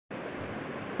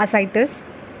Ascites.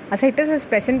 Ascites is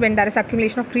present when there is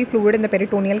accumulation of free fluid in the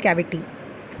peritoneal cavity.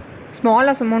 Small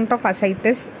amount of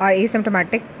ascites are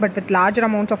asymptomatic, but with larger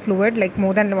amounts of fluid, like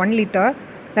more than 1 liter,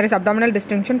 there is abdominal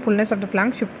distension, fullness of the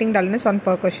flank, shifting dullness on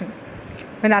percussion.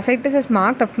 When ascites is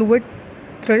marked, a fluid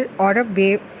thrill or a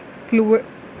fluid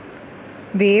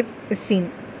wave is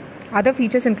seen. Other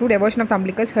features include eversion of the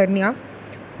umbilicus, hernia,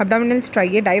 abdominal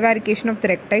striae, divarication of the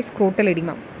recti, scrotal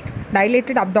edema.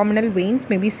 Dilated abdominal veins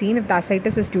may be seen if the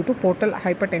ascites is due to portal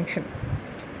hypertension.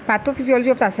 Pathophysiology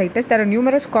of the ascites. There are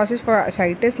numerous causes for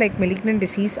ascites like malignant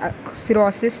disease,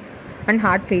 cirrhosis, and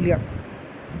heart failure.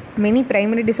 Many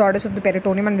primary disorders of the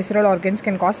peritoneum and visceral organs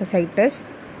can cause ascites.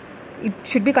 It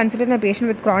should be considered in a patient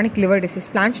with chronic liver disease.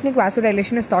 Planchnic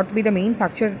vasodilation is thought to be the main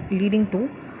factor leading to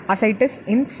ascites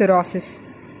in cirrhosis.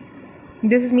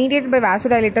 This is mediated by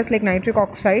vasodilators like nitric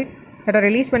oxide that are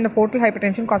released when the portal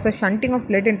hypertension causes shunting of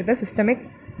blood into the systemic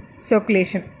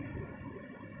circulation.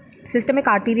 Systemic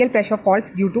arterial pressure falls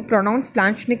due to pronounced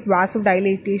planchnic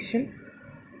vasodilatation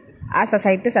as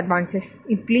ascites advances.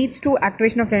 It leads to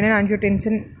activation of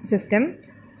renin-angiotensin system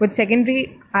with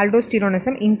secondary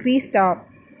aldosteronism, increased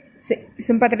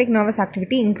sympathetic nervous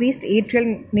activity, increased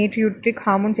atrial natriuretic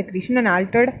hormone secretion, and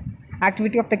altered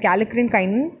activity of the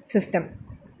kallikrein-kinin system.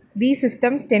 These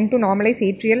systems tend to normalize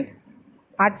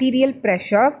arterial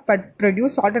pressure but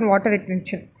produce salt and water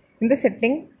retention. In this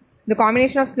setting, the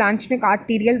combination of planchnic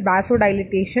arterial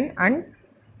vasodilatation and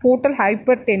portal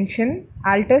hypertension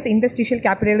alters interstitial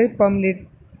capillary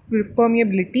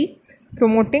permeability,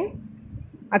 promoting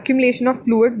accumulation of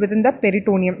fluid within the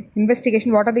peritoneum.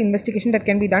 Investigation. What are the investigations that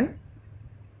can be done?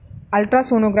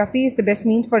 Ultrasonography is the best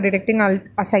means for detecting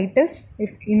ascites.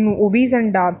 If in obese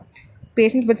and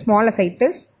patients with small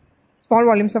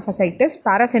volumes of ascites,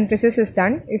 paracentesis is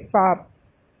done if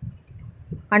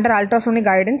under ultrasonic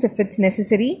guidance if it's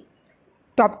necessary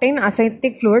to obtain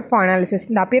ascitic fluid for analysis.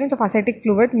 The appearance of ascitic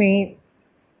fluid may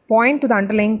point to the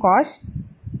underlying cause.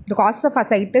 The causes of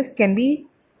ascites can be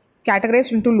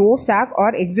categorized into low sag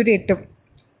or exudative.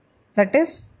 That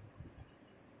is,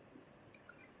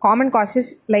 common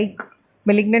causes like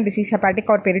malignant disease, hepatic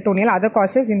or peritoneal. Other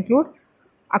causes include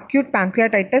acute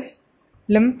pancreatitis,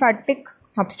 lymphatic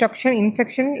obstruction,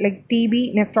 infection like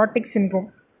TB, nephrotic syndrome.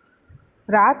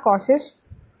 Rare causes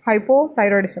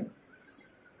hypothyroidism.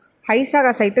 High sag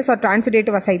ascites or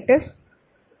transudative ascites,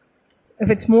 if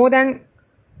it's more than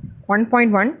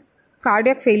 1.1,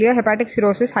 cardiac failure, hepatic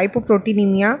cirrhosis,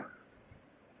 hypoproteinemia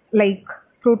like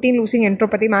protein losing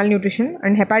enteropathy, malnutrition,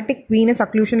 and hepatic venous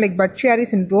occlusion like Budd-Chiari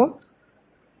syndrome,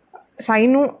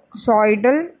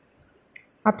 sinusoidal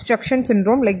obstruction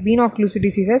syndrome like veno-occlusive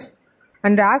diseases,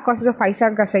 and rare causes of high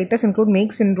sag ascites include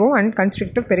Meigs syndrome and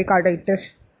constrictive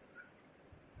pericarditis.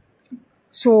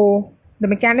 So, the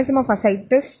mechanism of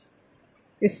ascites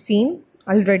is seen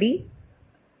already,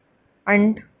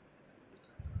 and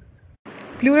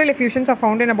pleural effusions are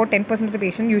found in about 10% of the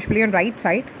patient, usually on right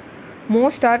side.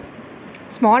 Most are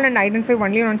small and identified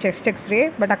only on chest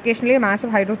X-ray, but occasionally a massive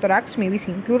hydrothorax may be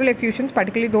seen. Pleural effusions,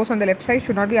 particularly those on the left side,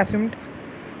 should not be assumed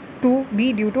to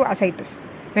be due to ascites.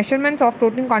 Measurements of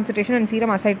protein concentration and serum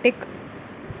ascitic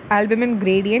albumin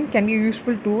gradient can be a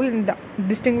useful tool in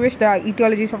distinguish the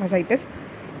etiologies of ascites.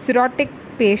 Cirrhotic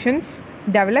patients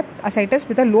develop ascites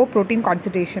with a low protein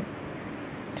concentration.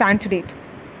 Transudate.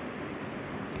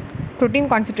 Protein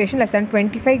concentration less than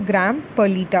 25 gram per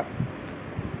liter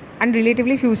and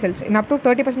relatively few cells. In up to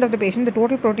 30% of the patient, the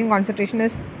total protein concentration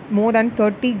is more than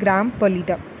 30 gram per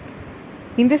liter.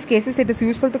 In these cases, it is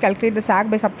useful to calculate the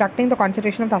sag by subtracting the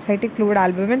concentration of the ascitic fluid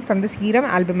albumin from the serum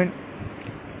albumin.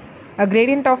 A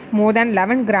gradient of more than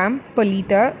 11 gram per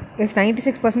liter is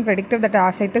 96% predictive that the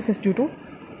ascites is due to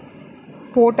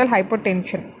portal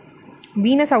hypertension.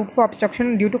 Venous outflow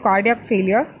obstruction due to cardiac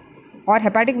failure or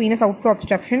hepatic venous outflow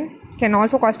obstruction can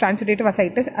also cause transudative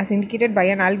ascites as indicated by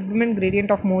an albumin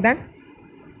gradient of more than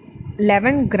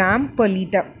 11 gram per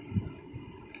liter.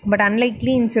 But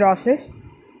unlikely in cirrhosis,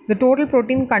 the total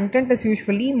protein content is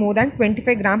usually more than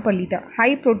 25 gram per liter.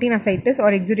 High protein ascites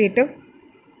or exudative,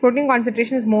 protein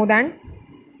concentration is more than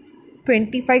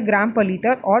 25 gram per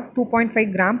liter or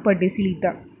 2.5 gram per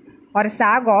deciliter, or a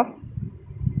sag of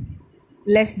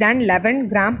less than 11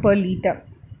 gram per liter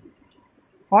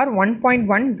or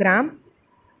 1.1 gram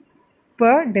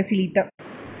per deciliter.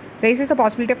 Raises the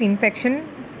possibility of infection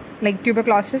like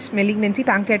tuberculosis, malignancy,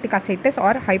 pancreatic ascites,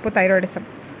 or hypothyroidism.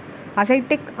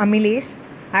 Ascitic amylase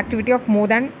activity of more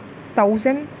than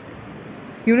 1000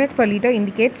 units per liter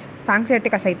indicates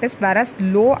pancreatic ascites, whereas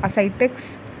low ascitic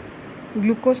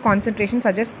glucose concentration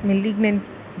suggests malignant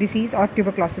disease or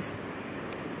tuberculosis.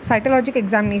 Cytologic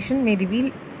examination may reveal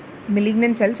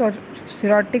malignant cells or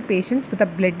cirrhotic patients with a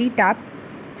bloody tap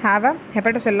have a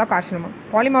hepatocellular carcinoma.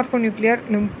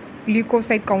 Polymorphonuclear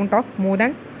leukocyte count of more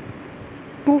than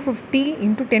 250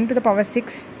 into 10 to the power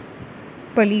 6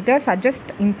 per liter suggest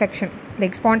infection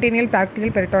like spontaneous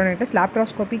bacterial peritonitis.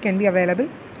 Laparoscopy can be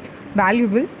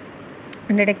valuable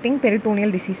in detecting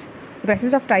peritoneal disease. The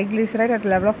presence of triglyceride at a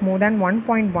level of more than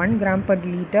 1.1 gram per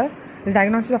liter is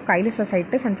diagnosis of Kylis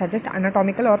ascites and suggests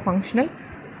anatomical or functional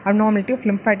abnormality of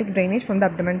lymphatic drainage from the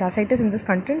abdomen. The ascites in this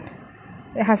content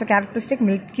has a characteristic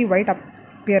milky white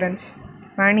appearance.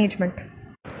 Management.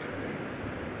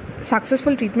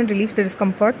 Successful treatment relieves the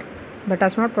discomfort but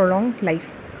does not prolong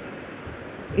life.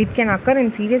 It can occur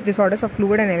in serious disorders of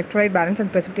fluid and electrolyte balance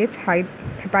and precipitates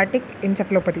hepatic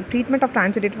encephalopathy. Treatment of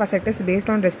transudative ascites is based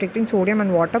on restricting sodium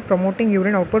and water, promoting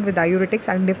urine output with diuretics,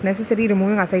 and if necessary,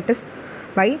 removing ascites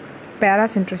by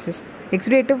paracentesis.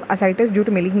 Exudative ascites due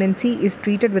to malignancy is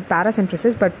treated with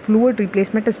paracentesis, but fluid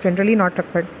replacement is generally not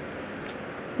required.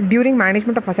 During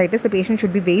management of ascites, the patient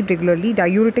should be weighed regularly.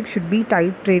 Diuretics should be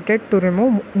titrated to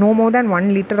remove no more than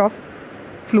 1 liter of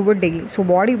fluid daily. So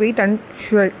body weight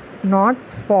should not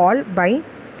fall by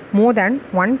more than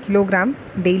 1 kilogram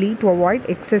daily to avoid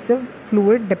excessive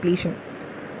fluid depletion.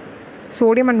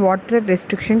 Sodium and water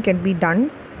restriction can be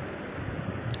done.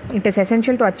 It is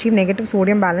essential to achieve negative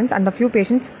sodium balance, and a few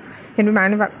patients can be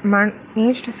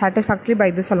managed satisfactorily by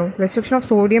this alone. Restriction of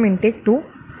sodium intake to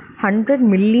 100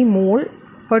 millimole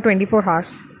per 24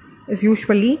 hours is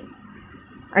usually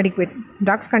adequate.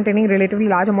 Drugs containing relatively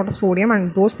large amount of sodium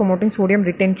and those promoting sodium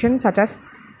retention such as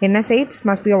NSAIDs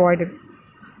must be avoided.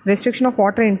 Restriction of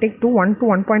water intake to 1 to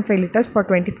 1.5 liters for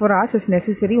 24 hours is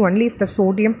necessary only if the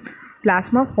sodium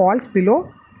plasma falls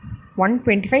below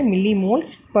 125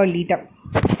 millimoles per liter.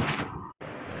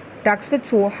 Drugs with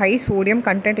high sodium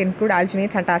content include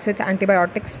alginates, antacids,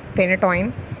 antibiotics,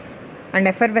 phenytoin, and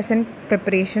effervescent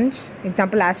preparations,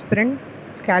 example aspirin,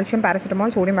 calcium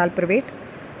paracetamol, sodium valproate.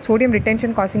 Sodium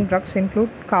retention causing drugs include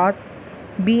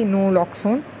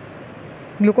carbinoloxone,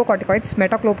 glucocorticoids,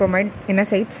 metoclopramide,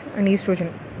 NSAIDs, and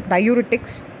estrogen.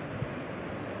 Diuretics.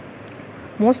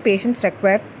 Most patients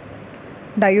require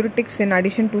diuretics in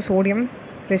addition to sodium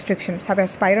restriction.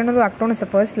 Spironolactone is the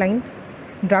first line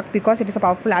drug because it is a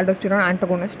powerful aldosterone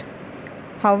antagonist.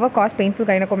 However, cause painful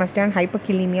gynecomastia and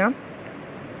hyperkalemia,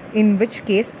 in which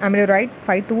case amiloride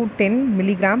 5 to 10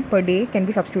 mg per day can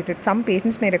be substituted. Some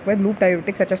patients may require loop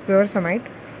diuretics such as furosemide,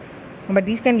 but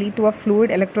these can lead to a fluid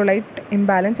electrolyte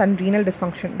imbalance and renal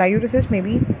dysfunction. Diuresis may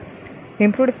be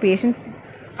improved if patients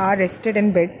are rested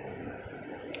in bed,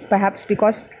 perhaps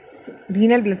because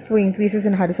renal blood flow increases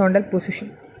in horizontal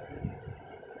position.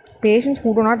 Patients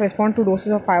who do not respond to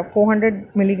doses of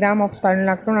 400 mg of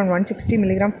spironolactone and 160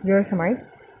 mg furosemide,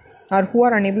 or who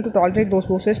are unable to tolerate those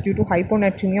doses due to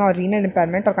hyponatremia or renal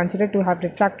impairment, are considered to have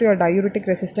refractory or diuretic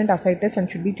resistant ascites and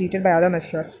should be treated by other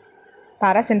measures.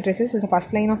 Paracentesis is the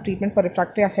first line of treatment for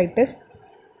refractory ascites,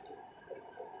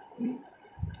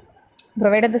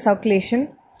 provided the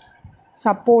circulation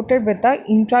supported with the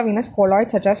intravenous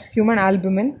colloid such as human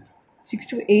albumin, 6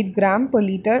 to 8 gram per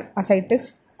liter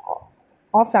ascites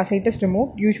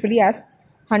removed, usually as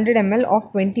 100 ml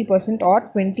of 20%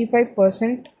 or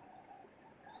 25%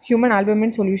 human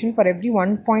albumin solution for every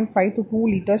 1.5 to 2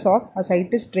 liters of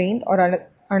ascites drained, or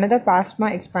another plasma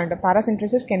expander.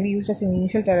 Paracentesis can be used as an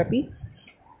initial therapy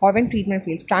or when treatment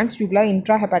fails. Transjugular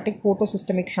intrahepatic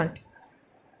portosystemic shunt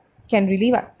can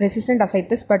relieve resistant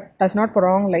ascites but does not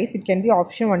prolong life. It can be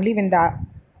option only when the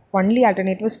only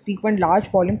alternative is frequent large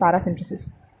volume paracentesis.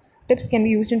 TIPS can be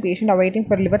used in patients awaiting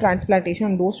for liver transplantation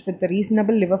and those with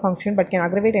reasonable liver function but can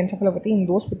aggravate encephalopathy in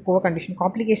those with poor condition.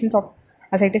 Complications of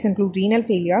ascites include renal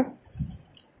failure.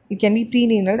 It can be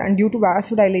prerenal and due to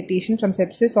vasodilatation from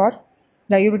sepsis or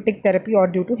diuretic therapy, or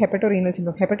due to hepatorenal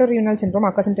syndrome. Hepatorenal syndrome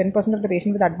occurs in 10% of the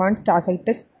patients with advanced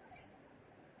ascites,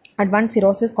 advanced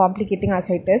cirrhosis complicating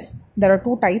ascites. There are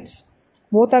two types.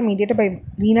 Both are mediated by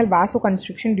renal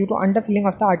vasoconstriction due to underfilling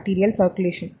of the arterial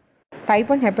circulation. Type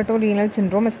 1 hepatorenal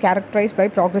syndrome is characterized by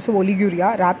progressive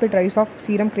oliguria, rapid rise of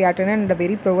serum creatinine, and a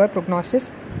very poor prognosis.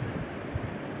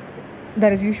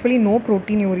 There is usually no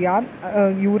proteinuria,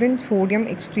 urine sodium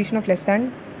excretion of less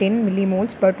than 10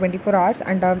 millimoles per 24 hours,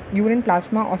 and a urine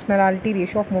plasma osmolality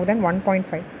ratio of more than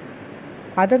 1.5.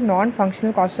 Other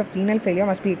non-functional causes of renal failure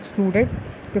must be excluded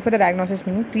before the diagnosis.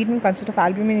 Treatment consists of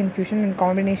albumin infusion in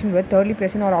combination with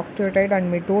terlipressin or octreotide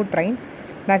and midodrine.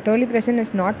 But terlipressin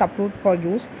is not approved for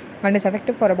use and is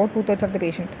effective for about 2/3 of the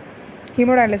patient.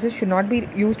 Hemodialysis should not be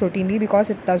used routinely because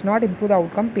it does not improve the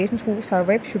outcome. Patients who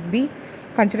survive should be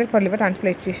considered for liver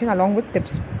transplantation along with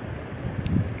TIPS.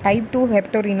 Type 2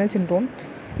 hepatorenal syndrome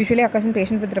Usually occurs in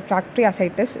patients with refractory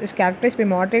ascites, is characterized by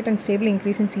moderate and stable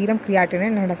increase in serum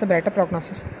creatinine and has a better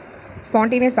prognosis.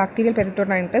 Spontaneous bacterial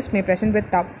peritonitis may present with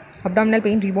abdominal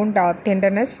pain, rebound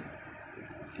tenderness,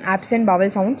 absent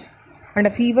bowel sounds, and a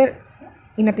fever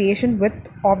in a patient with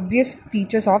obvious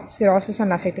features of cirrhosis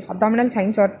and ascites. Abdominal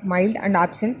signs are mild and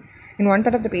absent in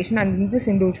one-third of the patient, and in these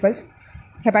individuals,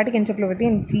 hepatic encephalopathy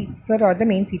and fever are the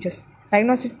main features.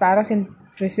 Diagnostic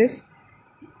paracentesis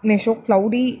may show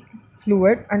cloudy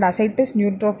fluid and ascites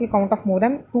neutrophil count of more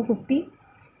than 250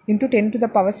 into 10 to the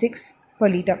power 6 per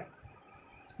liter.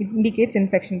 It indicates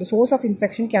infection. The source of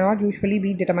infection cannot usually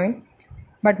be determined,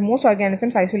 but most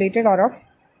organisms isolated are of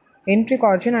enteric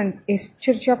origin, and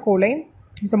Escherichia coli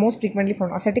is the most frequently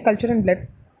found. Ascitic culture and blood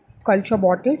culture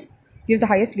bottles gives the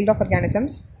highest yield of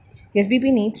organisms.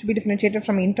 SBP needs to be differentiated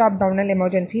from intra-abdominal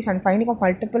emergencies, and finding of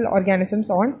multiple organisms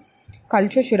on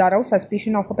culture should arouse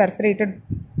suspicion of a perforated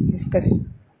viscus.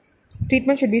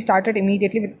 Treatment should be started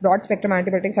immediately with broad-spectrum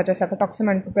antibiotics such as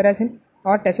cefatoxim and piperazine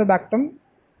or tazobactam.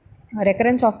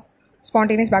 Recurrence of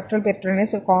spontaneous bacterial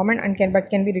peritonitis is common and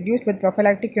can be reduced with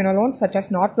prophylactic quinolones such as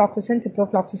norfloxacin,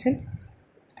 ciprofloxacin.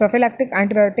 Prophylactic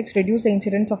antibiotics reduce the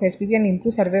incidence of SBP and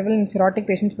improve survival in cirrhotic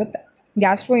patients with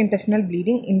gastrointestinal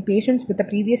bleeding. In patients with a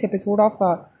previous episode of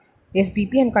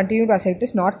SBP and continued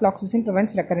ascites, norfloxacin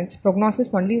prevents recurrence. Prognosis: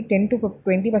 only 10 to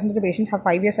 20% of the patients have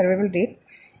 5-year survival rate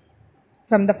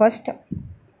from the first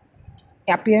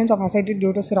appearance of ascites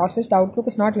due to cirrhosis. The outlook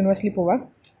is not universally poor.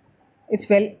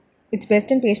 It's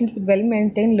best in patients with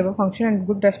well-maintained liver function and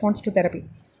good response to therapy.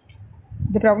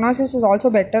 The prognosis is also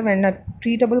better when a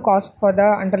treatable cause for the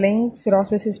underlying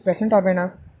cirrhosis is present or when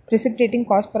a precipitating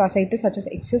cause for ascites such as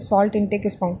excess salt intake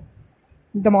is found.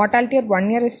 The mortality at 1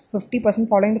 year is 50%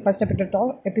 following the first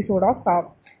episode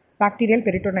of bacterial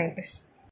peritonitis.